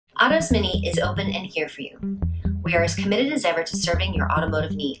Otto's Mini is open and here for you. We are as committed as ever to serving your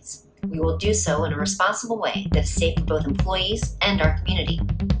automotive needs. We will do so in a responsible way that is safe for both employees and our community.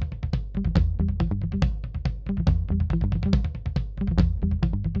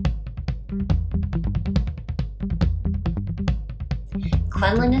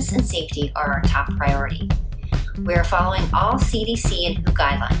 Cleanliness and safety are our top priority. We are following all CDC and WHO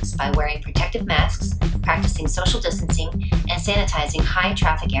guidelines by wearing protective masks, practicing social distancing, and sanitizing high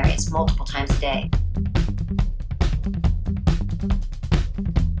traffic areas multiple times a day.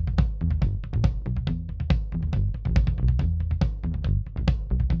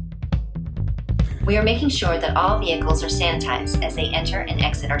 We are making sure that all vehicles are sanitized as they enter and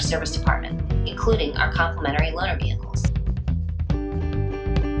exit our service department, including our complimentary loaner vehicles.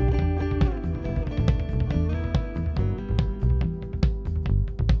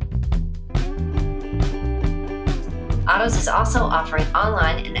 Otto's is also offering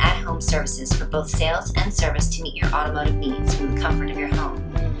online and at-home services for both sales and service to meet your automotive needs from the comfort of your home.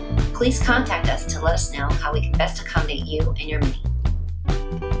 Please contact us to let us know how we can best accommodate you and your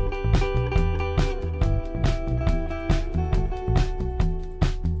Mini.